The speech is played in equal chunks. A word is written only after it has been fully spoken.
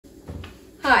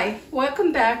Hi,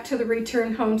 welcome back to the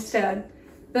Return Homestead.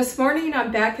 This morning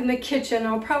I'm back in the kitchen.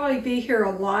 I'll probably be here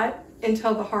a lot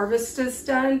until the harvest is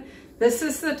done. This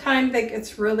is the time that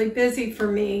gets really busy for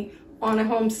me on a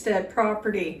homestead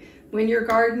property when you're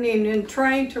gardening and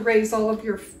trying to raise all of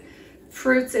your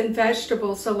fruits and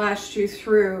vegetables to last you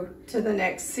through to the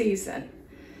next season.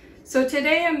 So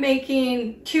today I'm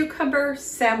making cucumber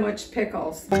sandwich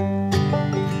pickles.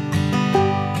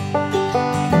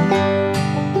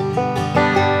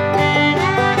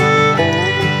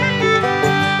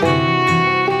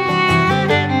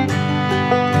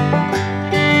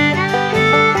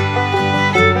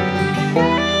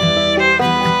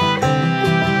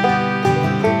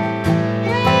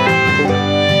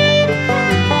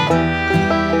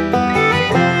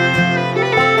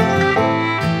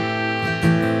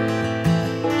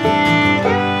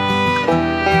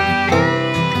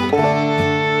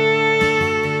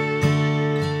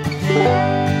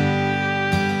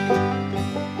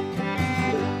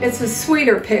 It's a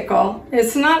sweeter pickle.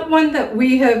 It's not one that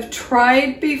we have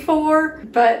tried before,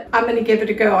 but I'm going to give it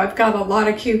a go. I've got a lot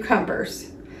of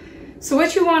cucumbers. So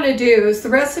what you want to do is the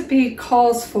recipe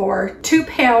calls for 2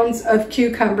 pounds of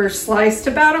cucumbers sliced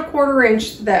about a 1/4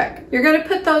 inch thick. You're going to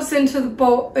put those into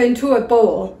a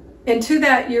bowl. Into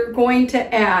that you're going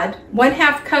to add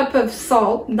 1/2 cup of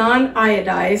salt,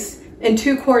 non-iodized, and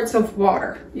 2 quarts of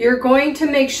water. You're going to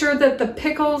make sure that the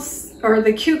pickles or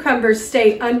the cucumbers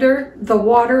stay under the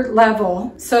water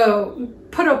level. So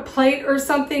put a plate or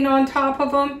something on top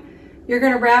of them. You're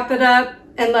gonna wrap it up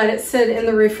and let it sit in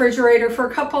the refrigerator for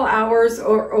a couple hours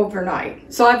or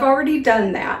overnight. So I've already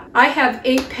done that. I have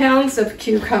 8 pounds of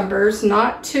cucumbers,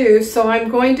 not 2, so I'm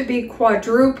going to be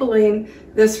quadrupling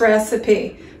this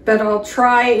recipe, but I'll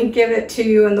try and give it to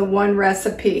you in the 1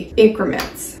 recipe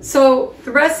increments. So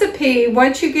the recipe,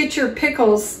 once you get your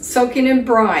pickles soaking in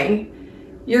brine,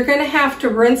 you're going to have to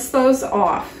rinse those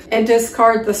off and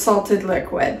discard the salted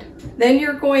liquid. Then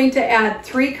you're going to add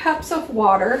 3 cups of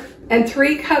water and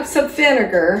 3 cups of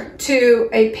vinegar to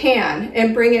a pan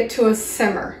and bring it to a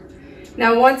simmer.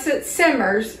 Now once it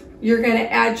simmers, you're going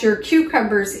to add your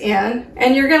cucumbers in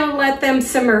and you're going to let them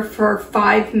simmer for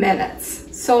 5 minutes.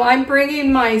 So I'm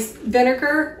bringing my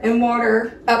vinegar and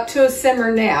water up to a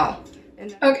simmer now.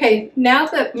 Okay, now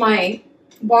that my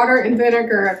water and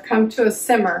vinegar have come to a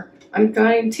simmer, I'm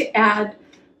going to add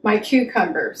my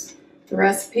cucumbers. The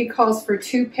recipe calls for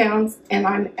 2 pounds and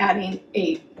I'm adding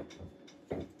 8.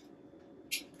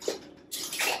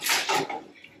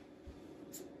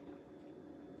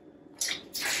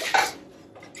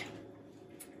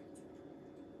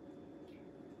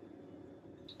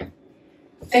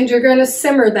 And you're going to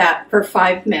simmer that for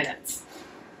 5 minutes.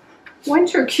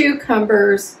 Once your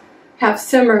cucumbers have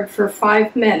simmered for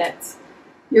 5 minutes,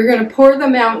 you're going to pour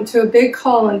them out into a big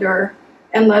colander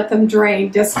and let them drain,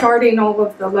 discarding all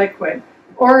of the liquid.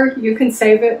 Or you can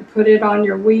save it and put it on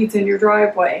your weeds in your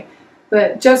driveway.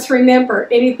 But just remember,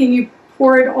 anything you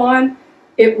pour it on,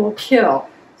 it will kill.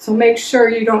 So make sure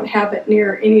you don't have it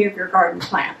near any of your garden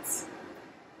plants.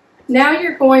 Now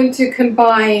you're going to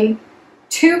combine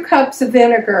 2 cups of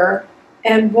vinegar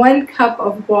and 1 cup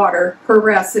of water per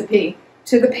recipe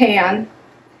to the pan.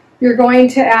 You're going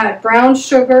to add brown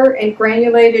sugar and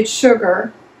granulated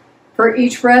sugar. For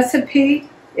each recipe,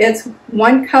 it's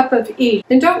 1 cup of each.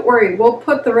 And don't worry, we'll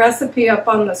put the recipe up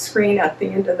on the screen at the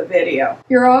end of the video.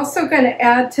 You're also going to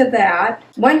add to that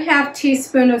 1/2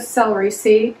 teaspoon of celery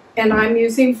seed, and I'm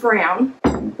using brown.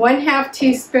 1/2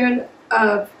 teaspoon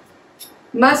of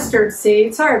mustard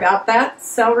seed, sorry about that,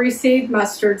 celery seed,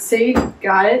 mustard seed,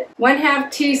 got it. 1/2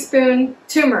 teaspoon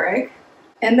turmeric,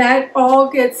 and that all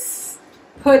gets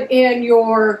put in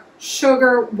your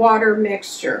sugar water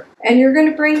mixture. And you're going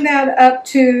to bring that up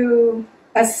to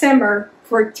a simmer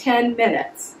for 10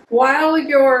 minutes. While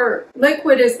your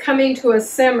liquid is coming to a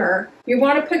simmer, you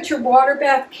want to put your water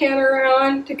bath canner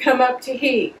on to come up to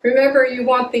heat. Remember, you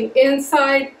want the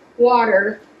inside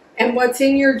water and what's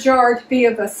in your jar to be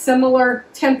of a similar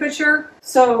temperature.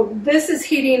 So this is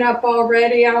heating up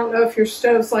already. I don't know if your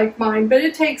stove's like mine, but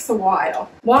it takes a while.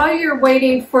 While you're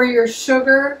waiting for your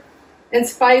sugar and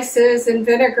spices and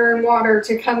vinegar and water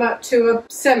to come up to a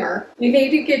simmer, you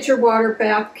need to get your water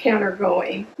bath canner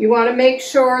going. You want to make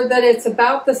sure that it's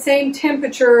about the same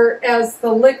temperature as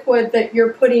the liquid that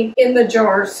you're putting in the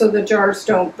jars so the jars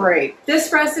don't break.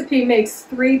 This recipe makes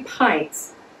 3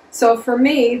 pints. So for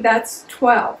me, that's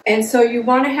 12. And so you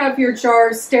want to have your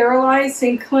jars sterilized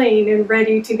and clean and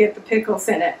ready to get the pickles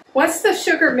in it. Once the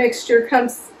sugar mixture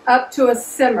comes up to a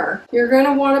simmer, you're going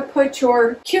to want to put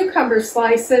your cucumber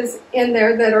slices in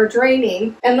there that are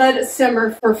draining and let it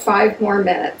simmer for 5 more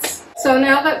minutes. So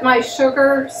now that my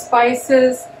sugar,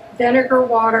 spices, vinegar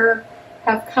water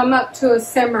have come up to a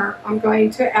simmer, I'm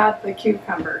going to add the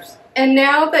cucumbers. And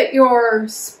now that your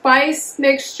spice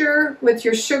mixture with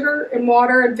your sugar and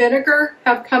water and vinegar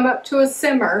have come up to a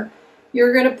simmer,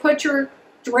 you're going to put your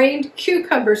drained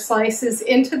cucumber slices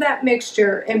into that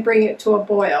mixture and bring it to a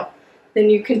boil. Then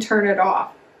you can turn it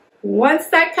off. Once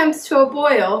that comes to a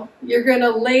boil, you're going to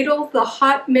ladle the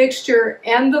hot mixture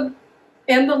and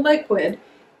the liquid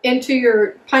into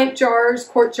your pint jars,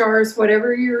 quart jars,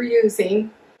 whatever you're using,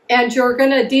 and you're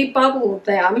going to debubble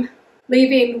them,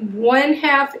 leaving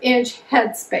 1/2 inch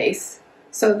headspace.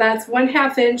 So that's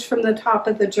 1/2 inch from the top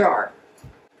of the jar.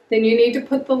 Then you need to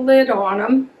put the lid on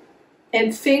them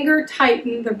and finger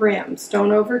tighten the rims.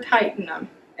 Don't over tighten them.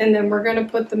 And then we're going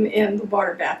to put them in the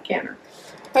water bath canner.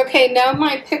 Okay, now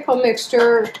my pickle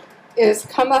mixture is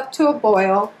come up to a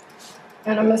boil,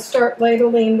 and I'm going to start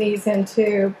ladling these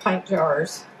into pint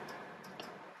jars.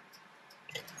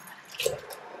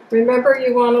 Remember,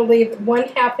 you want to leave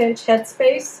 1/2 inch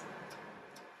headspace.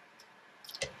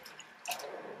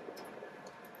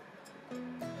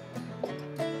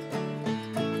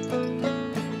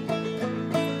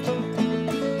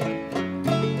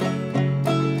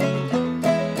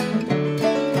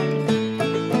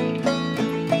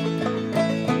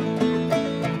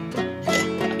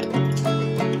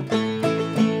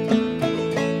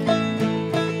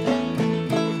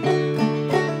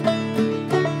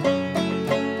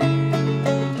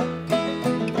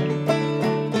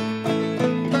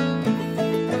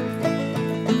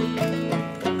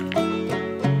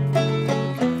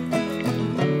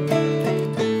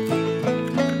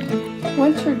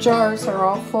 Once your jars are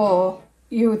all full,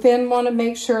 you then want to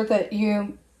make sure that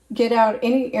you get out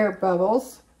any air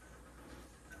bubbles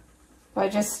by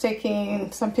just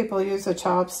sticking, some people use a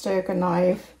chopstick, a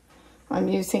knife. I'm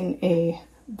using a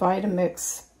Vitamix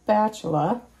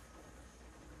spatula.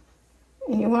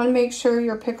 And you want to make sure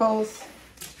your pickles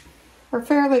are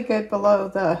fairly good below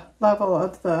the level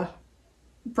of the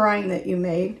brine that you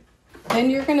made.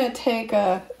 Then you're going to take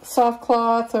a soft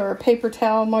cloth or a paper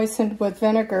towel moistened with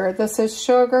vinegar. This is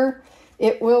sugar.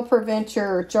 It will prevent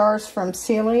your jars from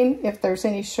sealing if there's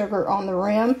any sugar on the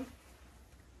rim.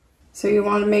 So you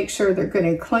want to make sure they're good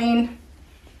and clean.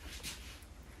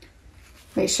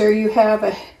 Make sure you have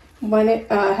a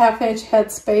 1/2 inch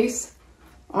head space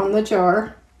on the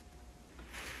jar.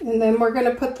 And then we're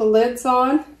going to put the lids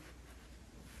on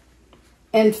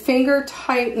and finger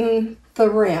tighten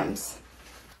the rims.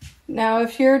 Now,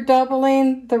 if you're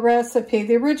doubling the recipe,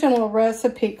 the original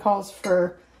recipe calls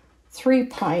for 3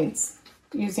 pints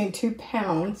using 2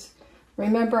 pounds.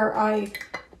 Remember, I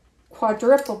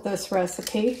quadrupled this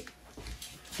recipe.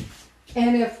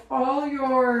 And if all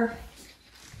your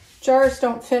jars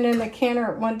don't fit in the canner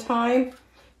at one time,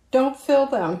 don't fill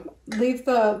them. Leave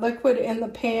the liquid in the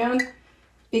pan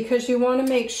because you want to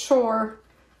make sure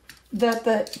that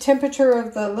the temperature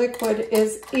of the liquid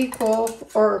is equal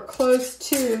or close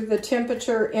to the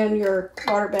temperature in your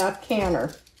water bath canner.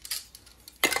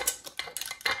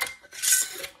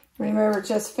 Remember,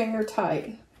 just finger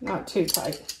tight, not too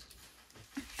tight.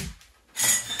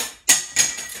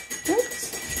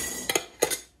 Oops.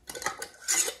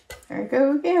 There we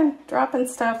go again, dropping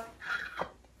stuff.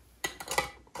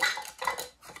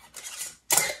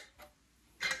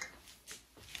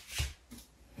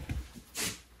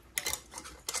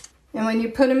 And when you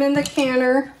put them in the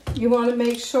canner, you want to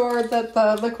make sure that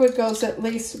the liquid goes at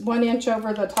least 1 inch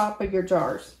over the top of your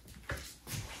jars.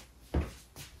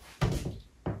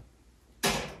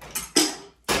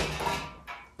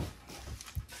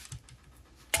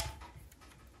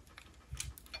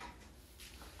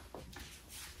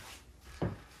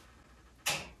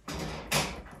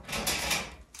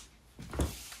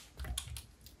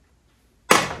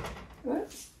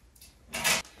 Oops.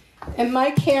 And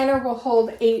my canner will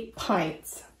hold 8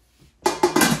 pints.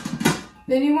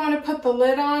 Then you want to put the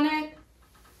lid on it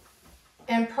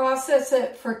and process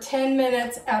it for 10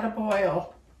 minutes at a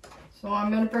boil. So I'm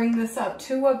going to bring this up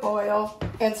to a boil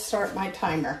and start my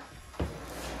timer.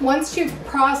 Once you've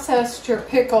processed your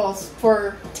pickles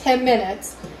for 10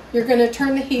 minutes, you're going to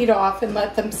turn the heat off and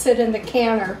let them sit in the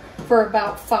canner for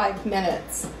about 5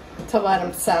 minutes to let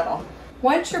them settle.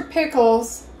 Once your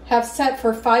pickles have set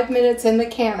for 5 minutes in the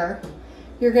canner,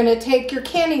 you're going to take your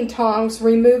canning tongs,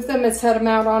 remove them, and set them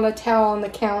out on a towel on the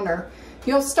counter.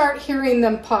 You'll start hearing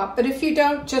them pop, but if you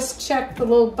don't, just check the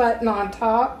little button on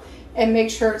top and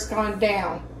make sure it's gone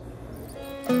down.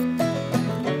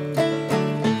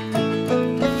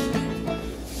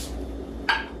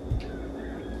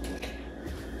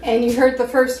 And you heard the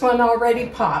first one already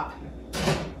pop.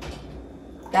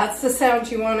 That's the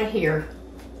sound you want to hear.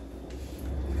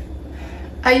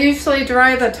 I usually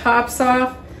dry the tops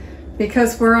off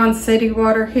because we're on city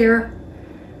water here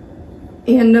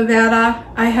in Nevada.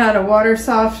 I had a water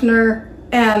softener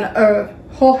and a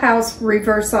whole house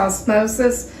reverse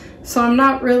osmosis, so I'm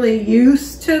not really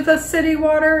used to the city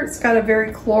water. It's got a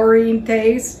very chlorine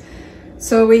taste.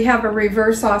 So we have a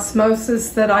reverse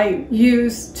osmosis that I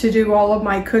use to do all of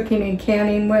my cooking and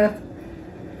canning with.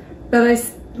 But I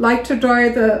like to dry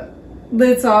the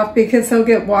lids off because they'll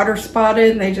get water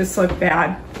spotted and they just look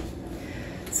bad.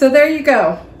 So there you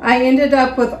go. I ended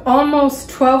up with almost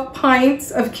 12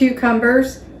 pints of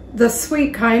cucumbers, the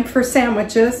sweet kind for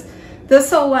sandwiches.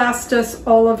 This will last us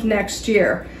all of next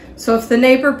year. So if the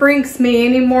neighbor brings me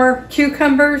any more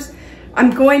cucumbers,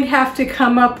 I'm going to have to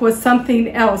come up with something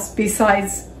else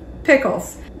besides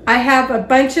pickles. I have a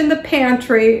bunch in the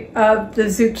pantry of the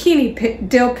zucchini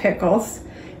dill pickles,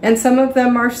 and some of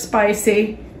them are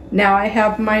spicy. Now I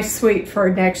have my sweet for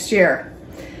next year.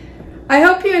 I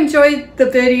hope you enjoyed the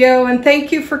video, and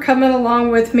thank you for coming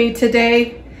along with me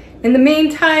today. In the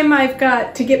meantime, I've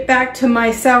got to get back to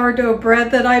my sourdough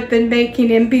bread that I've been making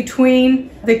in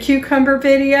between the cucumber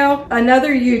video.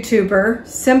 Another YouTuber,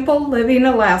 Simple Living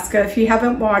Alaska, if you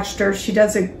haven't watched her, she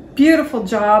does a beautiful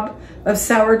job of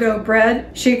sourdough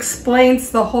bread. She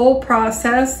explains the whole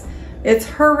process. It's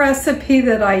her recipe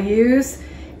that I use.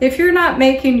 If you're not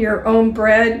making your own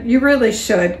bread, you really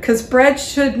should, because bread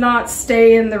should not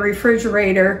stay in the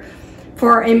refrigerator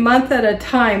for a month at a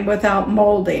time without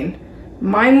molding.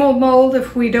 Mine will mold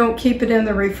if we don't keep it in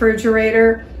the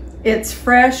refrigerator. It's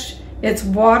fresh, it's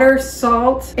water,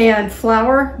 salt, and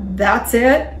flour. That's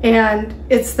it. And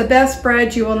it's the best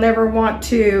bread. You will never want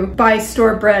to buy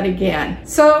store bread again.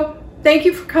 So thank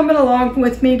you for coming along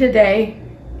with me today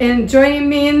and joining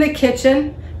me in the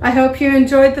kitchen. I hope you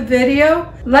enjoyed the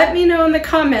video. Let me know in the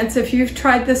comments if you've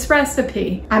tried this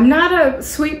recipe. I'm not a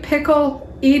sweet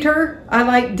pickle eater. I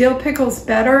like dill pickles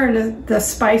better, and the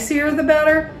spicier the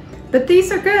better. But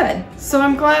these are good, so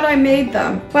I'm glad I made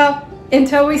them. Well,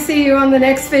 until we see you on the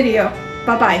next video,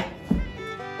 bye-bye.